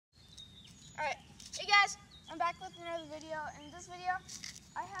I'm back with another video. In this video,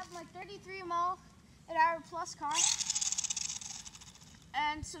 I have my 33 mile/hour plus car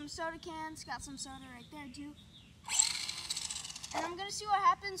and some soda cans. Got some soda right there too. And I'm gonna see what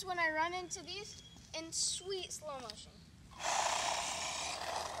happens when I run into these in sweet slow motion. All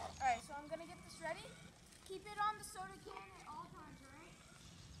right, so I'm gonna get this ready. Keep it on the soda can at all times, all right?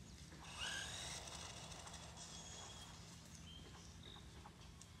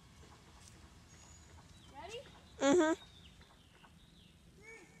 Ready? Mm-hmm. 3,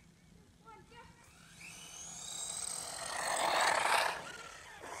 2, 1, go.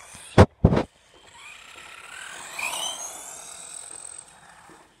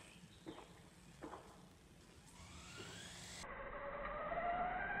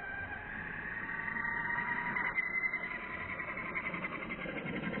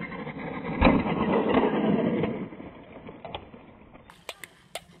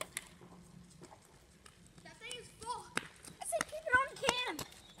 That thing is full. I said keep it on the can.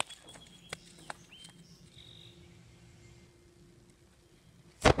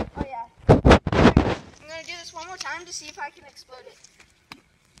 Oh yeah. I'm gonna do this one more time to see if I can explode it.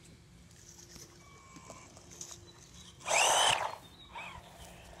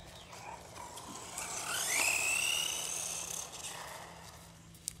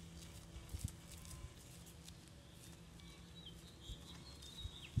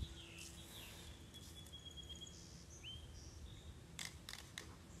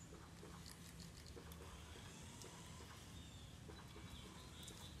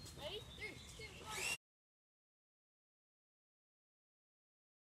 Ready? 3, 2, 1.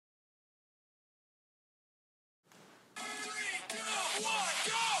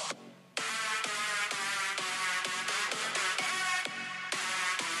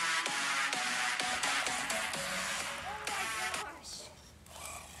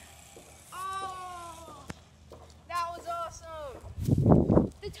 Oh, that was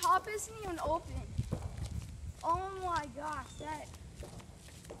awesome. The top isn't even open. Oh my gosh, that.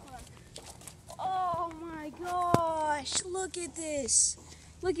 Oh my gosh, look at this.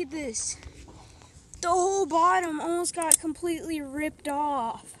 Look at this. The whole bottom almost got completely ripped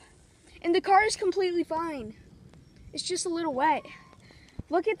off. And the car is completely fine. It's just a little wet.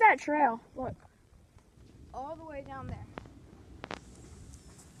 Look at that trail. Look. All the way down there.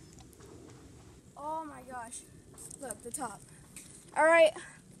 Oh my gosh. Look, the top. All right.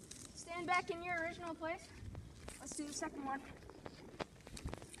 Stand back in your original place. Let's do the second one.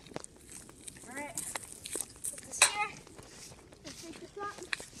 All right. Put this here. Let's take this up.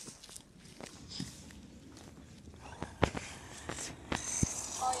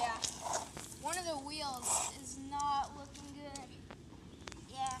 Oh yeah. One of the wheels is not looking good.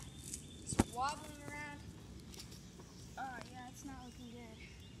 Yeah. It's wobbling around. Oh yeah, it's not looking good.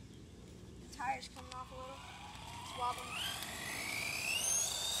 The tire's coming off a little. It's wobbling.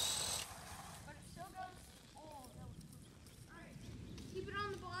 But it still goes. Oh, that was cool. Alright. Keep it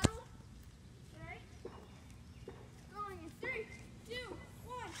on the bottle. Alright. Going in 3, 2,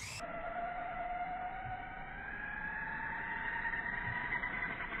 1.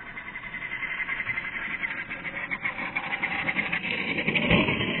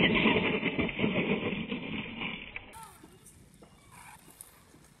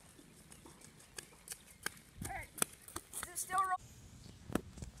 Alright. Is it still rolling?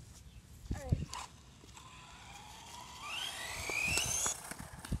 Alright.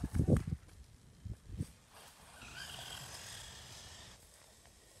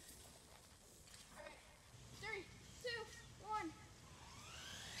 Alright. 3, 2, 1.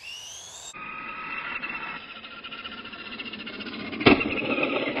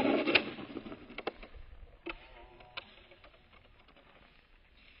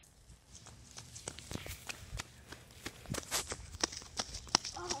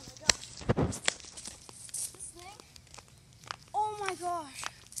 Oh my gosh. This thing. Oh my gosh.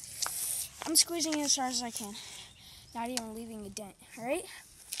 I'm squeezing it as hard as I can. Not even leaving a dent. Alright?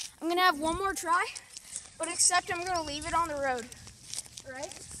 I'm gonna have one more try, but except I'm gonna leave it on the road.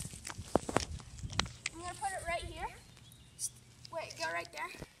 Alright? I'm gonna put it right here. Wait, go right there.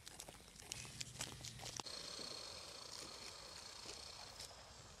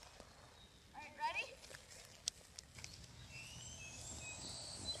 Alright, ready?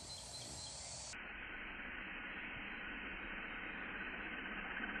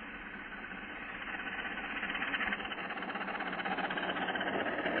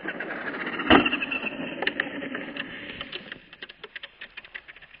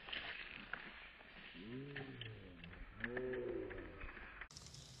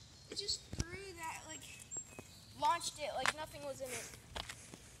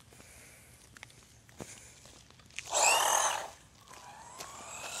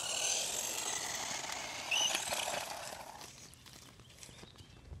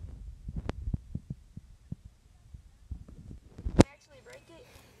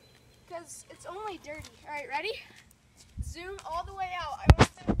 because it's only dirty. All right, ready? Zoom all the way out. I want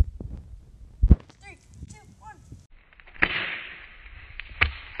to. 3, 2, 1.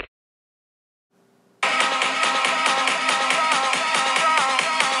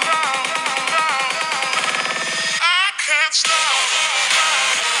 I can't stop.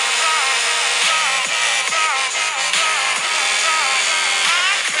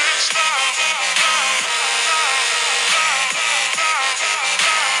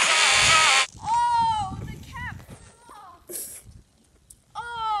 Oh, the cap flew off.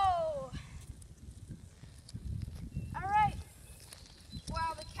 Oh. All right.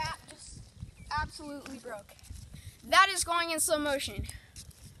 Wow, the cap just absolutely broke. That is going in slow motion.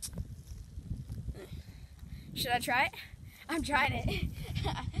 Should I try it? I'm trying it.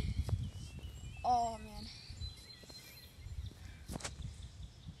 Oh, man.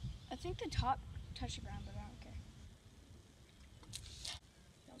 I think the top touched the ground, but I don't care.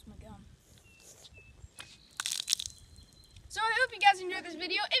 That was my gum. So I hope you guys enjoyed this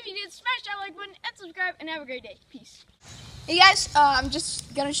video. If you did, smash that like button and subscribe, and have a great day. Peace. Hey guys, I'm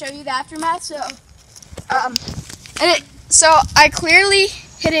just gonna show you the aftermath. So I clearly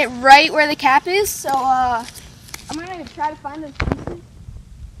hit it right where the cap is. So I'm gonna try to find those pieces.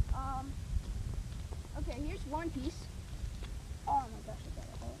 Okay, here's one piece. Oh my gosh, I got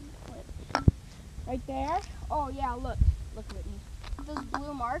a hole in my clip. Right there. Oh yeah, look, Whitney. Those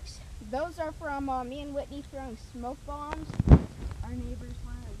blue marks. Those are from me and Whitney throwing smoke bombs. Our neighbors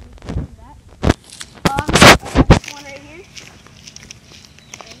wanted to do that. One right here.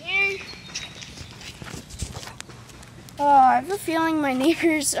 Right here. Oh, I have a feeling my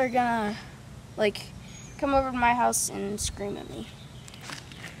neighbors are gonna come over to my house and scream at me.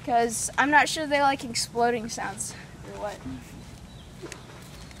 Because I'm not sure they like exploding sounds or what.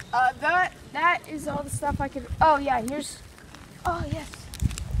 That is all the stuff I could. Oh yeah, here's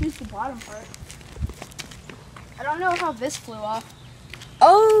the bottom part. I don't know how this flew off.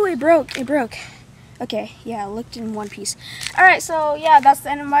 Oh, it broke. Okay, yeah, it looked in one piece. Alright, so yeah, that's the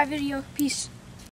end of my video. Peace.